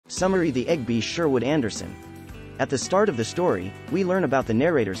Summary: The Egg by Sherwood Anderson. At the start of the story, we learn about the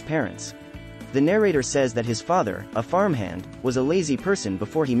narrator's parents. The narrator says that his father, a farmhand, was a lazy person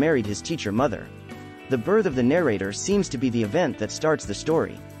before he married his teacher mother. The birth of the narrator seems to be the event that starts the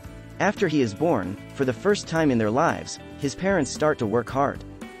story. After he is born, for the first time in their lives, his parents start to work hard.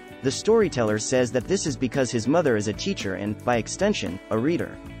 The storyteller says that this is because his mother is a teacher and, by extension, a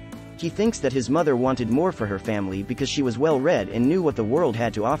reader. He thinks that his mother wanted more for her family because she was well-read and knew what the world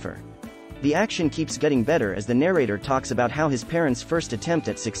had to offer. The action keeps getting better as the narrator talks about how his parents' first attempt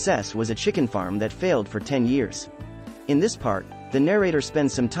at success was a chicken farm that failed for 10 years. In this part, the narrator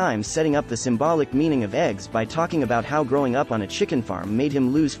spends some time setting up the symbolic meaning of eggs by talking about how growing up on a chicken farm made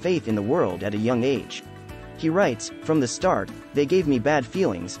him lose faith in the world at a young age. He writes, "From the start, they gave me bad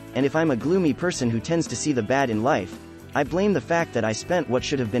feelings, and if I'm a gloomy person who tends to see the bad in life, I blame the fact that I spent what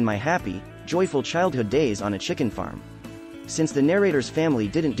should have been my happy, joyful childhood days on a chicken farm." Since the narrator's family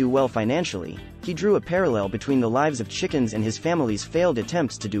didn't do well financially, he drew a parallel between the lives of chickens and his family's failed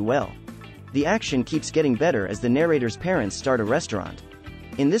attempts to do well. The action keeps getting better as the narrator's parents start a restaurant.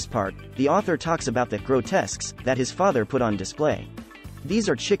 In this part, the author talks about the grotesques that his father put on display. These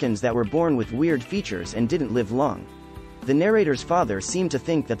are chickens that were born with weird features and didn't live long. The narrator's father seemed to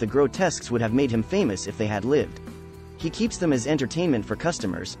think that the grotesques would have made him famous if they had lived. He keeps them as entertainment for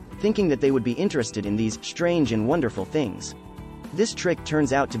customers, thinking that they would be interested in these strange and wonderful things. This trick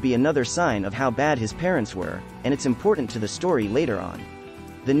turns out to be another sign of how bad his parents were, and it's important to the story later on.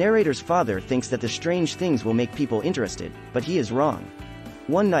 The narrator's father thinks that the strange things will make people interested, but he is wrong.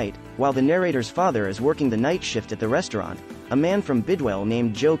 One night, while the narrator's father is working the night shift at the restaurant, a man from Bidwell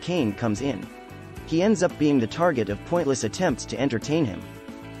named Joe Kane comes in. He ends up being the target of pointless attempts to entertain him.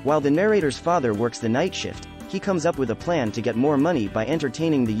 While the narrator's father works the night shift, he comes up with a plan to get more money by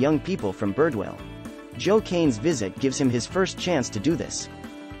entertaining the young people from Birdwell. Joe Kane's visit gives him his first chance to do this.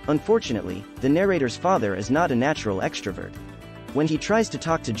 Unfortunately, the narrator's father is not a natural extrovert. When he tries to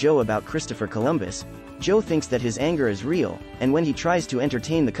talk to Joe about Christopher Columbus, Joe thinks that his anger is real, and when he tries to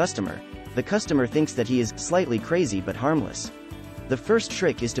entertain the customer thinks that he is slightly crazy but harmless. The first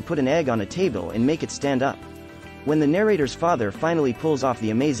trick is to put an egg on a table and make it stand up. When the narrator's father finally pulls off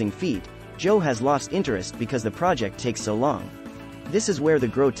the amazing feat, Joe has lost interest because the project takes so long. This is where the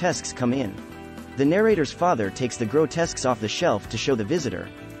grotesques come in. The narrator's father takes the grotesques off the shelf to show the visitor,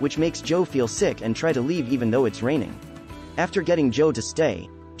 which makes Joe feel sick and try to leave even though it's raining. After getting Joe to stay,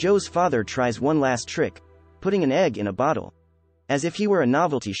 Joe's father tries one last trick, putting an egg in a bottle. As if he were a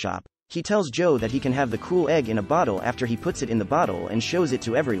novelty shop, he tells Joe that he can have the cool egg in a bottle after he puts it in the bottle and shows it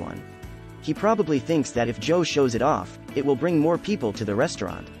to everyone. He probably thinks that if Joe shows it off, it will bring more people to the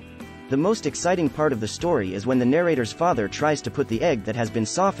restaurant. The most exciting part of the story is when the narrator's father tries to put the egg that has been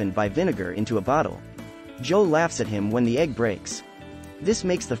softened by vinegar into a bottle. Joe laughs at him when the egg breaks. This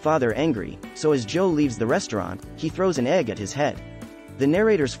makes the father angry, so as Joe leaves the restaurant, he throws an egg at his head. The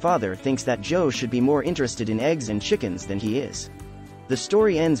narrator's father thinks that Joe should be more interested in eggs and chickens than he is. The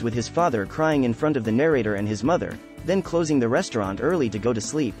story ends with his father crying in front of the narrator and his mother, then closing the restaurant early to go to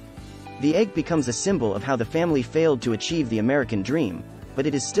sleep. The egg becomes a symbol of how the family failed to achieve the American dream, but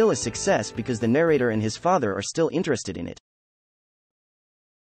it is still a success because the narrator and his father are still interested in it.